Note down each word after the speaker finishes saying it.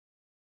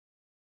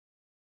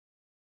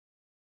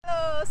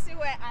See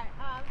where I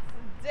am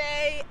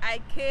today.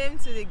 I came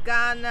to the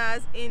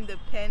Ghana's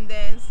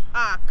Independence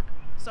Arc.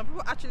 Some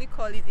people actually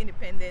call it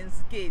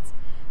Independence Gate.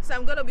 So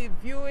I'm going to be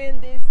viewing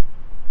this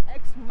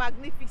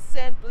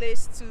magnificent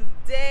place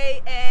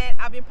today, and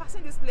I've been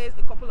passing this place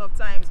a couple of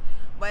times,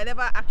 but I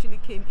never actually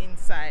came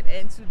inside,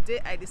 and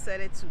today I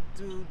decided to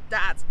do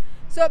that.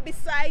 So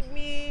beside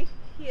me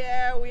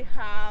here we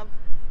have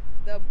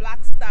the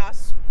Black Star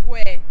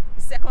Square,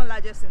 the second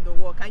largest in the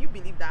world. Can you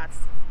believe that?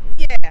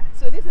 Yeah,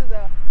 so this is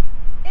the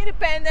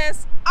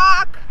Independence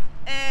Arc,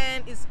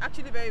 and it's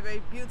actually very,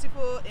 very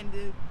beautiful in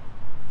the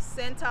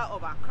center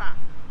of Accra.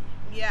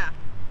 Yeah,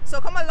 so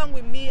come along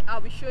with me.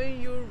 I'll be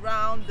showing you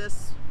around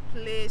this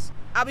place.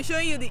 I'll be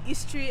showing you the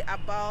history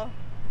about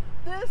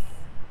this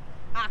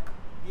arc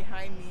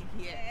behind me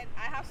here, and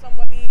I have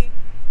somebody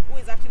who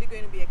is actually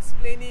going to be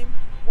explaining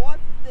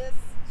what this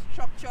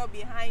structure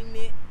behind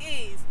me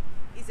is.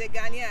 He's a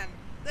Ghanaian,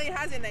 so he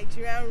has a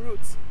Nigerian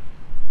root,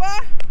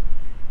 but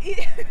he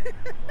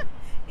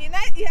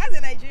has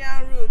a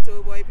Nigerian root,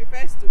 but he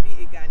prefers to be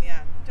a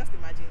Ghanaian. Just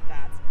imagine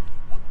that.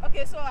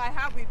 Okay, so I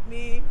have with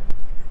me.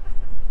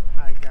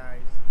 Hi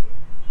guys,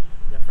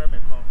 your friend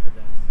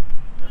confidence.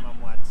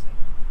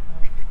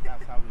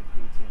 That's how we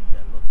greet in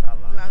the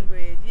local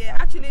language. Yeah,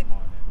 actually,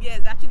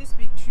 yes, they actually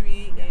speak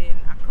Twi in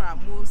Accra.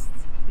 Most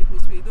people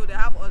speak, though they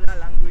have other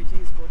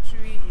languages, but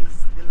Twi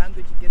is the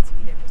language you get to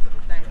hear most of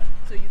the time. Yeah.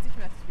 So you teach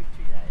me how to speak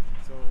Twi, right?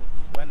 So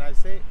when I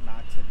say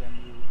Martin, then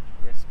you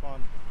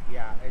respond,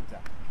 yeah, Eja.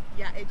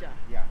 Yeah, Eja.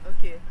 Yeah.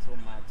 Okay. So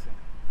Martin.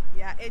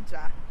 Yeah,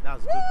 Eja.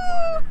 That's good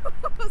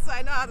morning. So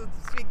I know how to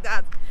speak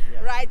that.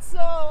 Yeah. Right,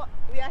 so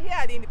we are here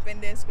at the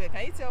Independence Square.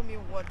 Can you tell me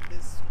what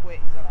this square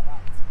is all about?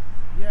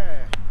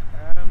 Yeah.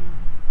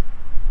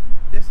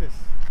 This is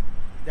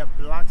the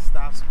Black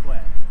Star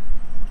Square.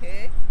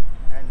 Okay.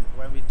 And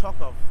when we talk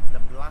of the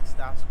Black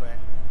Star Square,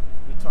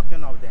 we're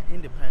talking of the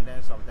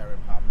independence of the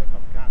Republic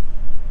of Ghana.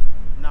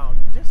 Now,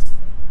 this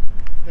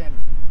thing,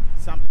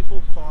 some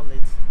people call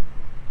it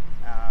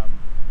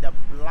the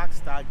Black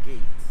Star Gate,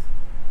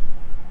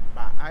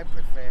 but I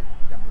prefer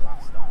the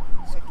Black Star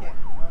Square.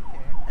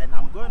 Okay. And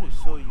I'm going to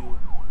show you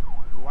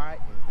why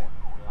is the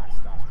Black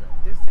Star Square.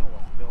 This thing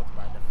was built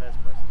by the first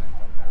president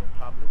of the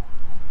Republic,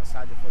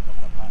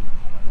 Dr.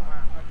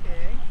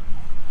 Okay.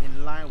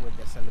 In line with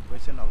the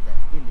celebration of the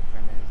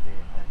Independence Day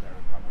of the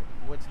Republic,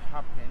 which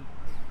happened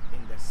in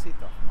the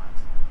 6th of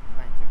March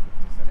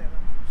 1957.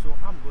 So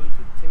I'm going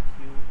to take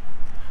you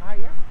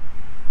higher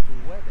to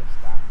where the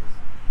star is.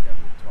 Then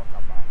we'll talk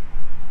about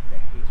the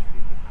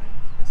history behind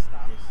The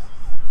star. this place.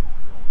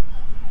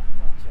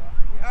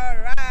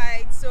 Yeah.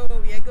 Alright, so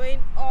we are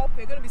going up.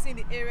 We're going to be seeing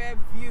the aerial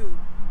view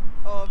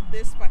of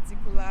this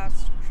particular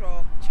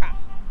structure.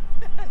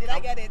 Did I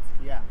get it?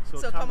 Yeah.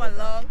 So come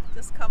along.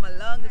 Just come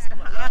along. Just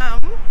come along.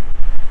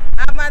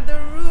 I'm at the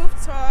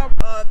rooftop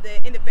of the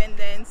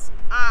Independence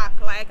Arc.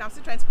 Like, I'm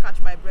still trying to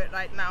catch my breath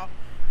right now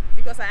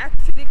because I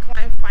actually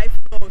climbed 5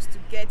 floors to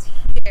get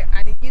here,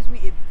 and it gives me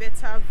a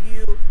better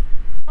view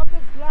of the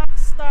Black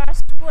Star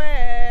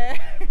Square.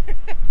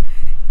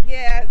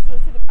 Yeah, to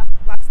see the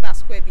Black Star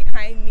Square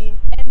behind me,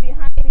 and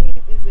behind me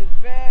is a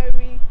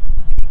very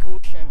big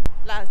ocean.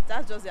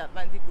 That's just the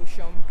Atlantic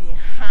Ocean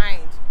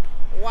behind.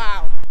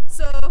 Wow.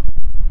 So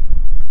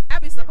I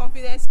have Mr.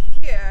 Confidence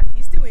here.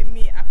 He's still with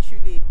me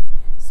actually.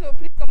 So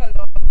please come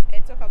along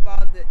and talk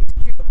about the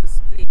history of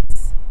this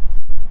place.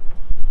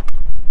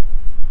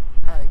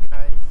 Hi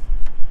guys.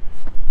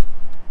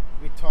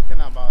 We're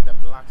talking about the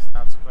Black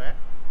Star Square.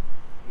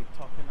 We're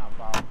talking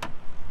about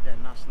the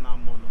National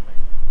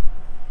Monument.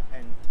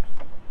 And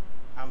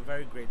I'm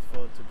very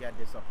grateful to get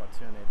this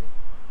opportunity.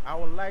 I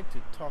would like to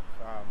talk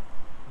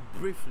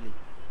briefly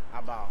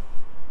about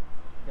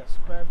the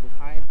square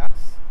behind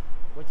us,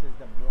 which is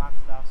the Black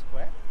Star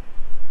Square.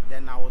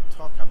 Then I will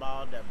talk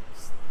about the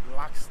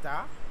Black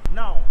Star.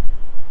 Now,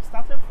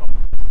 starting from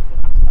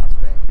Black Star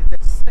Square, is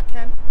the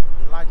second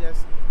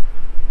largest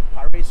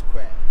parade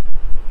square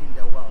in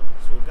the world.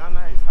 So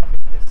Ghana is having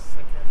the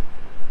second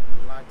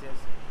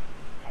largest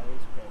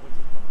parade square, which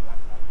is the Black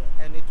Star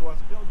Square. And it was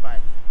built by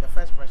the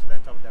first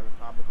president of the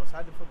Republic,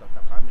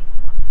 Dr.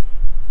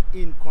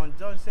 in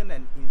conjunction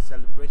and in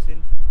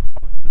celebration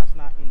of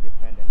national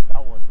independence.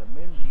 That was the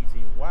main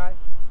reason why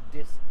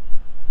this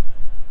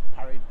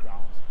parade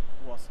grounds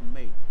was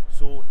made.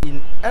 So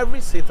in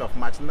every state of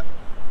March,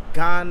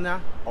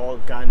 Ghana or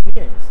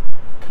Ghanaians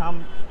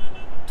come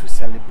to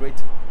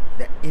celebrate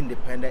the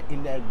independence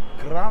in a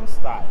grand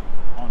style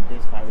on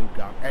this parade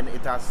ground, and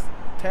it has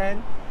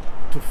turned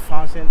to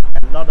function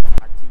a lot of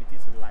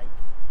activities like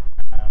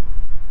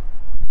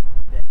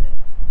the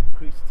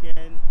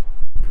Christian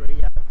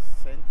prayer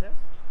centers,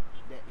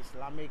 the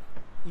Islamic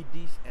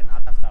Eids, and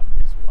other stuff.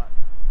 This is what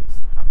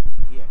is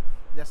happening here.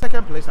 The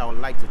second place I would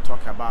like to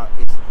talk about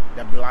is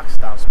the Black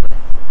Star Square.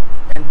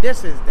 And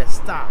this is the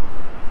star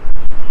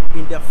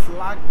in the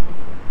flag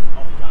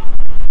of Ghana.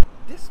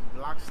 This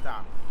Black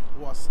Star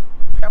was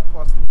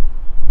purposely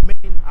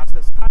made as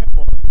a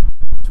symbol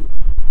to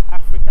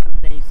African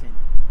nations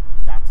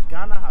that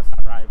Ghana has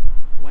arrived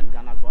when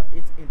Ghana got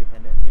its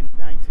independence in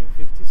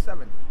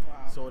 1957.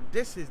 Wow. So So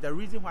this is the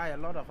reason why a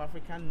lot of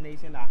African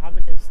nations are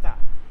having a star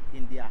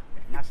in their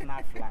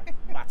national flag,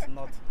 but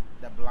not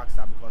the black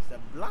star, because the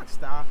black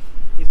star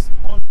is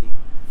only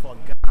for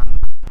Ghana.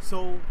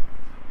 So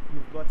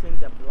you've gotten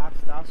the black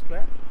star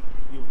square,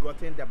 you've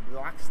gotten the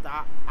black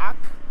star arc,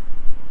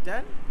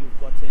 then you've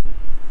gotten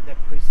the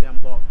Christian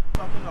ball.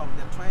 Talking of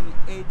the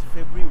 28th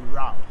February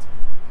route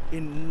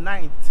in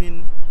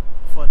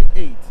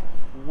 1948,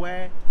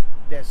 where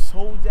the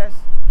soldiers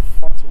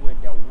fought with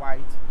the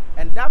white,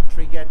 and that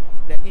triggered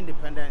the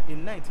independence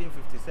in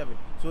 1957.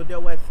 So there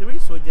were 3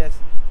 soldiers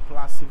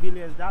plus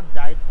civilians that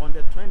died on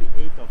the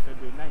 28th of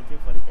February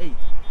 1948,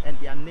 and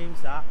their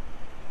names are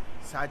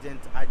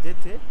Sergeant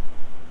Ajete,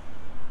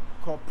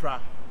 Corporal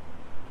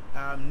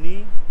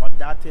Ni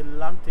Odate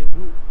Lamte,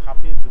 who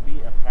happens to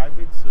be a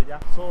private soldier.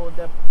 So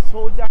the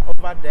soldier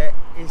over there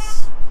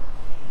is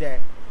the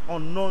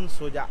unknown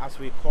soldier, as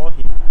we call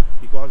him,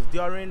 because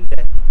during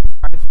the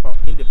fight for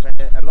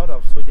independence, a lot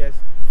of soldiers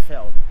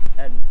fell,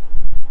 and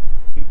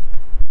we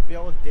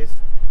built this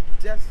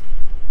just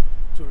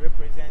to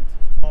represent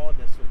all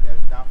the soldiers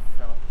that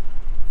fell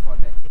for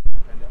the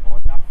independence, or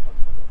that fought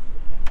for the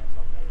independence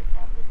of the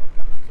Republic of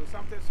Ghana. So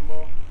something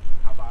small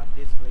about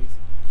this place.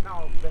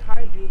 Now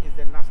behind you is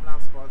the National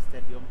Sports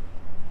Stadium,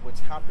 which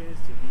happens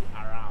to be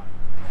around.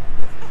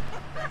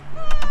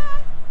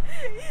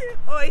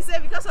 Oh, he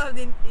said because of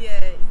the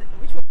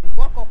which one?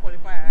 World Cup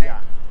qualifier, right?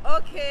 Yeah.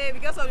 Okay,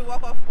 because of the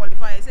World Cup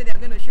qualifier, he said they're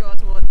going to show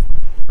us what.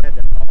 Where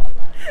the power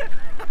lies.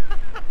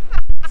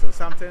 So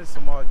something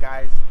small,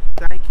 guys.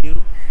 Thank you.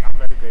 I'm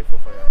very grateful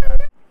for your time.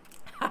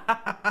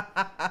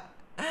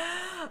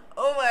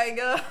 Oh my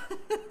god.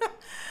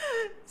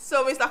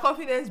 So Mr.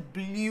 Confidence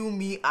blew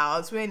me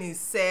out when he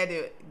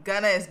said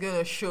Ghana is going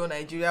to show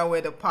Nigeria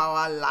where the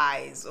power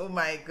lies. Oh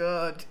my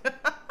god.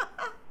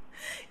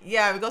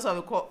 Yeah, because of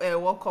the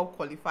World Cup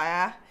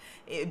qualifier.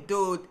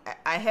 Though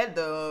I heard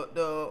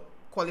the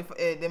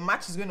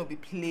match is going to be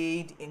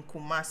played in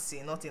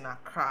Kumasi, not in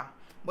Accra.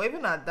 But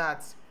even at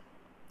that,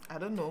 I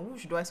don't know, who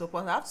should I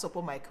support? I have to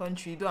support my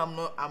country, though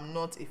I'm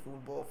not a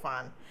football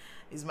fan.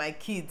 It's my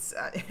kids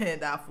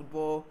that are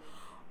football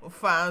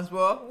fans.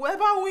 But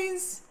whoever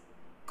wins,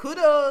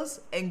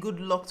 kudos and good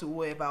luck to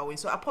whoever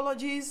wins. So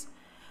apologies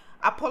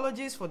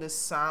for the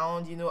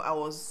sound. You know, I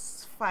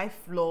was 5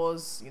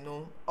 floors, you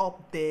know,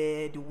 up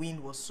there. The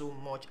wind was so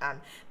much, and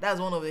that's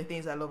one of the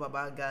things I love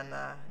about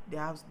Ghana. They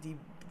have the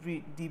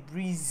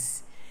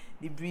breeze.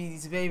 The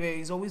breeze is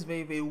it's always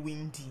very, very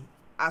windy.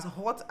 As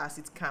hot as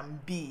it can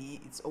be,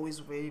 it's always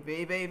very,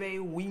 very, very, very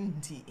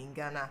windy in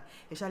Ghana,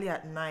 especially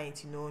at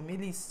night. You know,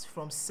 maybe it's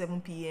from 7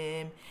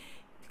 p.m.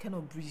 The kind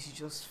of breeze you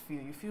just feel.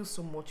 You feel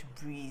so much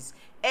breeze.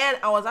 And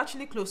I was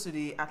actually close to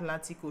the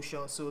Atlantic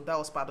Ocean, so that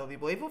was part of it.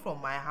 But even from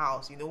my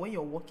house, you know, when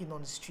you're walking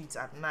on the streets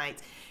at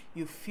night,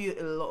 you feel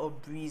a lot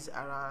of breeze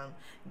around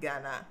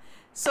Ghana.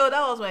 So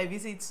that was my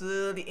visit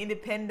to the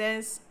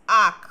Independence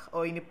Arc,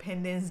 or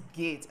Independence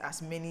Gate,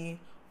 as many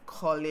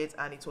call it,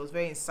 and it was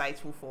very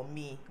insightful for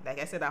me. Like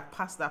I said, I've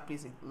passed that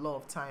place a lot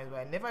of times, but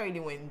I never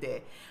really went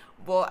there.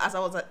 But as I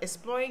was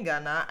exploring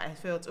Ghana, I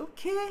felt,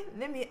 okay,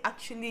 let me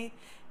actually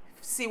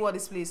see what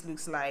this place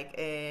looks like.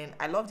 And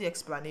I love the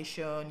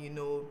explanation. You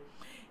know,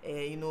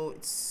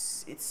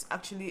 it's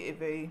actually a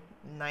very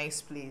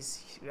nice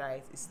place,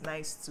 right? It's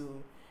nice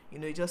to, you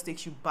know, it just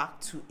takes you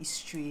back to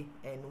history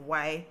and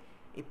why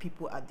a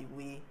people are the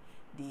way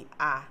they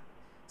are.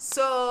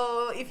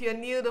 So if you're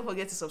new, don't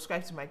forget to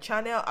subscribe to my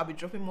channel. I'll be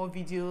dropping more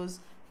videos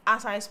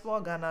as I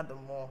explore Ghana the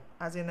more.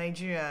 As a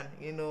Nigerian,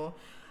 you know,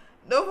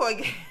 don't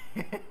forget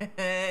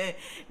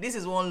this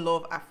is one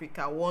love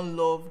Africa, one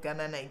love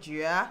Ghana,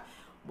 Nigeria.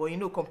 But you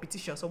know,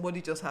 competition,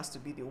 somebody just has to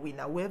be the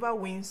winner. Whoever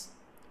wins,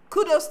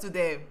 kudos to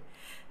them.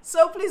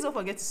 So please don't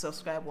forget to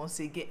subscribe once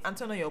again and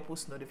turn on your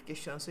post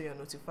notifications so you're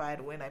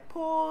notified when I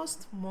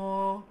post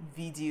more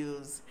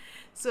videos.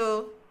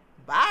 So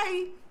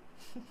bye.